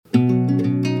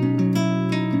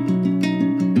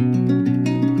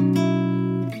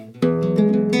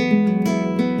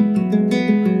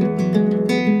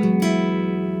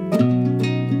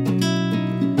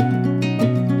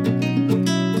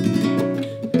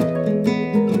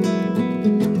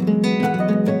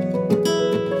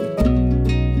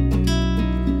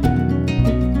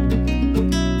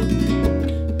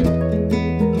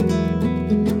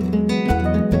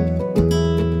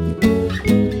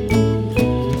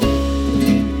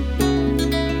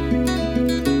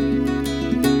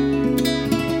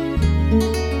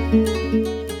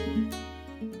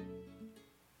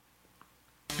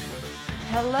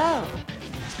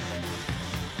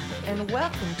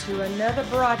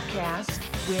podcast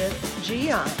with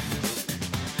Gian.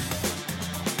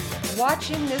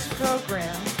 Watching this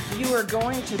program, you are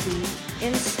going to be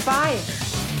inspired,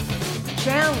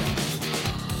 challenged,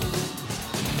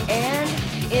 and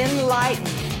enlightened.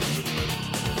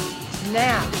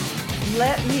 Now,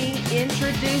 let me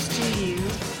introduce to you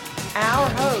our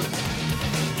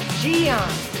host,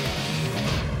 Gian.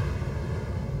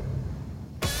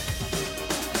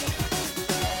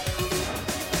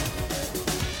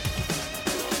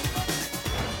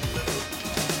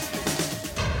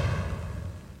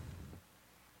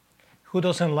 Who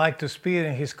doesn't like to speed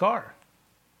in his car?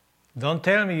 Don't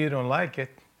tell me you don't like it.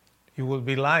 You will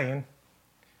be lying,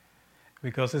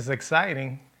 because it's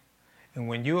exciting. And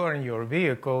when you are in your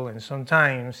vehicle and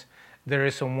sometimes there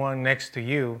is someone next to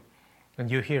you and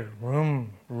you hear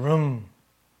vroom, vroom,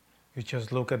 you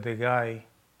just look at the guy,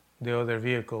 the other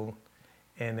vehicle,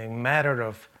 and in a matter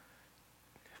of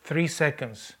 3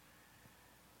 seconds,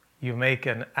 you make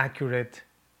an accurate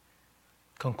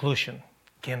conclusion.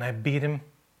 Can I beat him?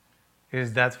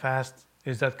 Is that fast?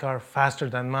 Is that car faster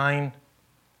than mine?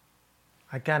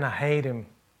 I kind of hate him.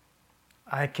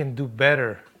 I can do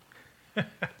better.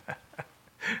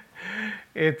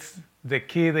 It's the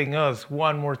kid in us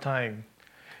one more time.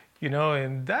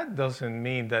 And that doesn't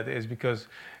mean that it's because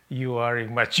you are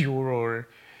immature or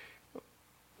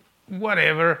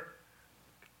whatever.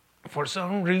 For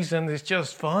some reason, it's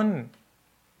just fun.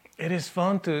 It is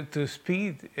fun to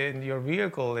speed in your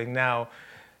vehicle. And now,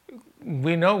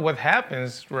 we know what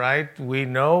happens, right? We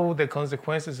know the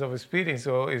consequences of speeding,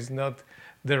 so it's not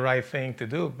the right thing to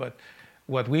do. But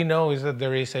what we know is that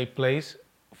there is a place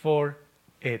for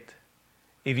it.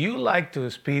 If you like to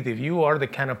speed, if you are the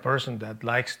kind of person that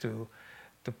likes to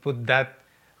put that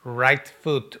right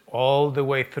foot all the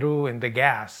way through in the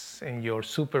gas in your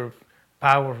super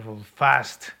powerful,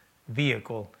 fast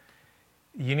vehicle,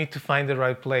 you need to find the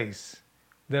right place.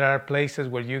 There are places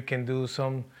where you can do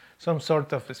some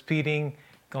sort of speeding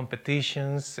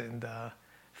competitions and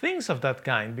things of that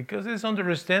kind, because it's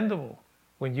understandable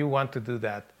when you want to do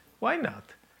that. Why not?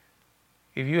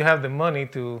 If you have the money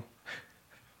to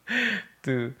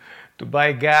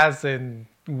buy gas and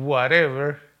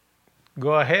whatever,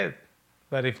 go ahead.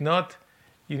 But if not,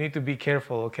 you need to be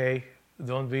careful, okay?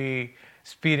 Don't be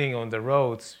speeding on the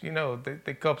roads.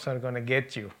 The cops are going to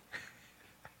get you.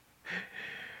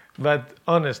 But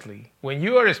honestly, when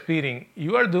you are speeding,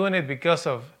 you are doing it because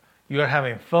of you are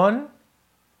having fun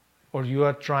or you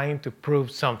are trying to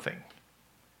prove something.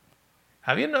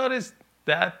 Have you noticed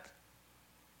that?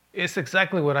 It's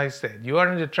exactly what I said. You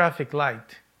are in the traffic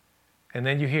light and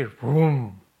then you hear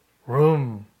vroom,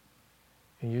 vroom,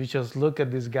 and you just look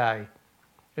at this guy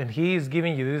and he is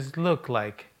giving you this look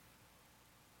like,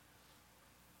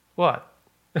 what?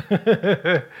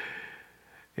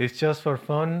 It's just for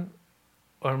fun?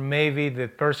 Or maybe the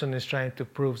person is trying to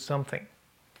prove something.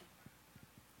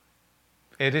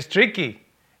 It is tricky,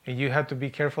 and you have to be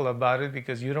careful about it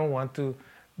because you don't want to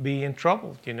be in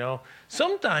trouble.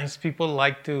 Sometimes people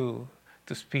like to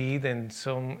speed and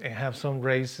have some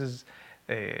races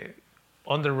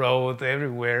on the road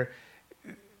everywhere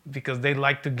because they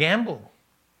like to gamble.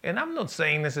 And I'm not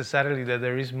saying necessarily that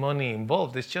there is money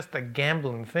involved. It's just a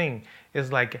gambling thing.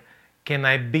 It's like, can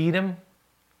I beat him?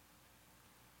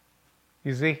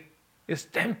 You see, it's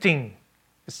tempting.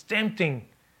 It's tempting.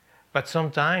 But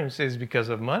sometimes it's because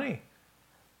of money.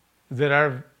 There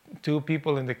are two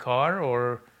people in the car,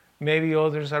 or maybe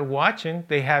others are watching.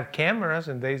 They have cameras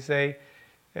and they say,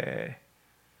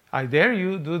 I dare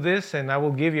you, do this, and I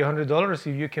will give you $100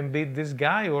 if you can beat this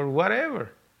guy or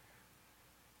whatever.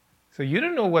 So you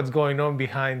don't know what's going on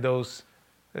behind those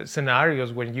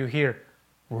scenarios when you hear,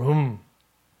 vroom,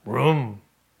 vroom.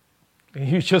 And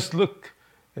you just look.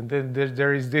 And then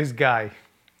there is this guy.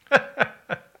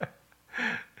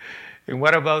 And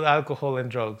what about alcohol and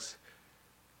drugs?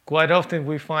 Quite often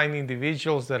we find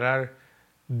individuals that are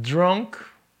drunk,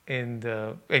 and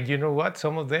you know what?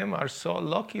 Some of them are so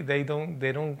lucky they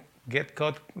don't get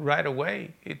caught right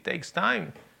away. It takes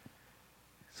time.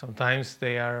 Sometimes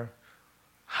they are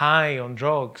high on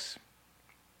drugs,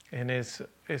 and it's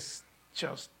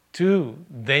just too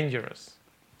dangerous,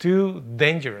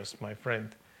 my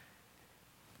friend.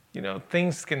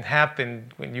 Things can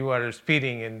happen when you are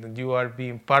speeding and you are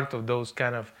being part of those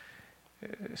kind of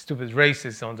stupid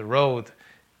races on the road,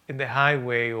 in the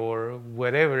highway or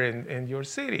whatever in your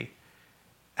city.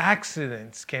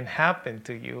 Accidents can happen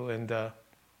to you, and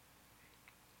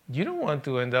you don't want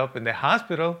to end up in the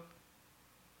hospital,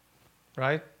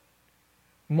 right?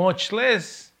 Much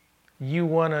less you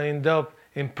want to end up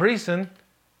in prison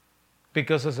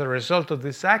because as a result of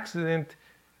this accident,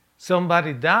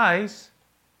 somebody dies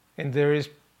and there is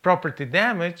property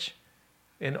damage,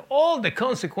 and all the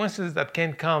consequences that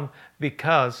can come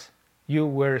because you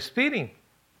were speeding.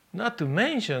 Not to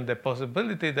mention the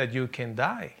possibility that you can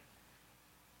die.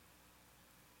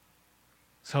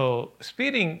 So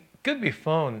speeding could be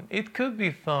fun. It could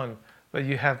be fun, but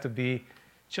you have to be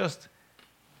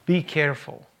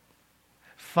careful.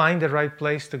 Find the right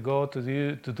place to go to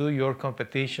do your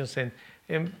competitions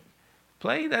and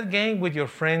play that game with your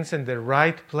friends in the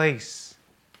right place,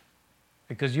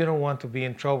 because you don't want to be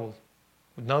in trouble.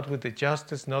 Not with the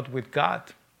justice, not with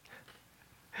God,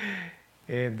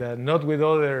 and not with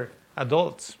other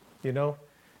adults, you know.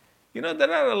 You know,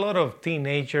 there are a lot of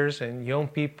teenagers and young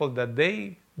people that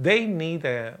they need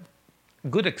a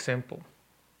good example.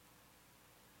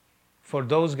 For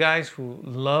those guys who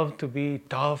love to be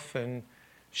tough and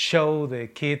show the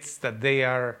kids that they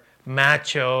are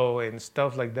macho and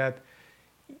stuff like that,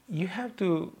 you have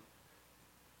to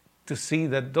see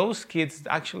that those kids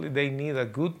actually they need a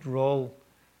good role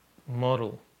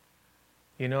model,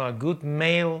 you know, a good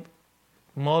male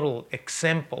model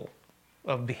example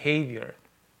of behavior.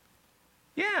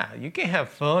 Yeah, you can have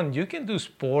fun, you can do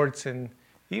sports and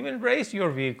even race your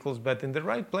vehicles, but in the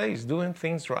right place, doing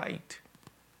things right.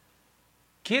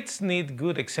 Kids need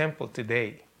good example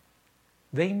today.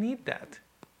 They need that.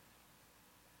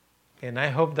 And I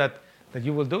hope that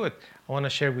you will do it. I want to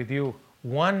share with you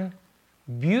one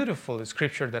beautiful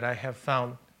scripture that I have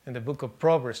found in the book of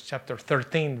Proverbs, chapter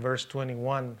 13, verse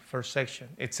 21, first section.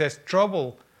 It says,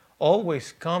 trouble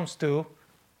always comes to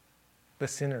the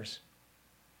sinners.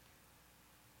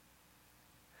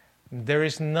 There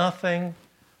is nothing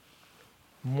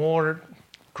more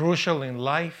crucial in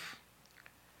life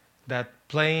than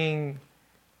playing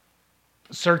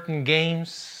certain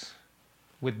games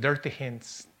with dirty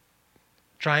hands,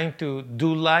 trying to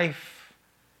do life,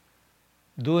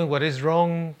 doing what is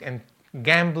wrong, and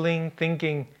gambling,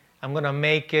 thinking, I'm going to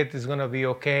make it, it's going to be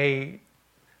okay.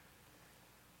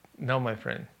 No, my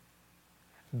friend.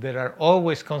 There are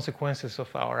always consequences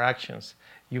of our actions.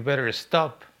 You better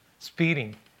stop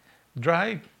speeding,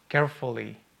 drive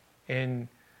carefully, and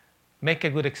make a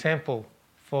good example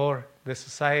for the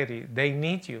society. They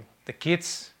need you. The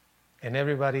kids and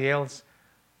everybody else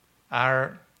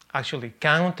are actually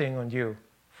counting on you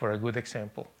for a good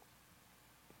example.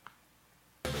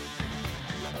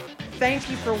 Thank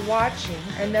you for watching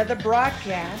another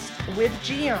broadcast with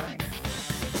Gian.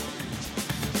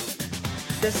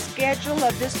 The schedule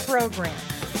of this program: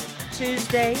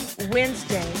 Tuesday,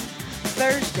 Wednesday,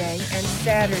 Thursday, and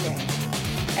Saturday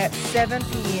at 7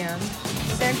 p.m.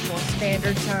 Central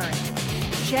Standard Time.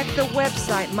 Check the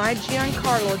website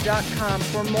mygiancarlo.com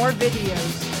for more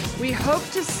videos. We hope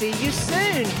to see you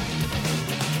soon.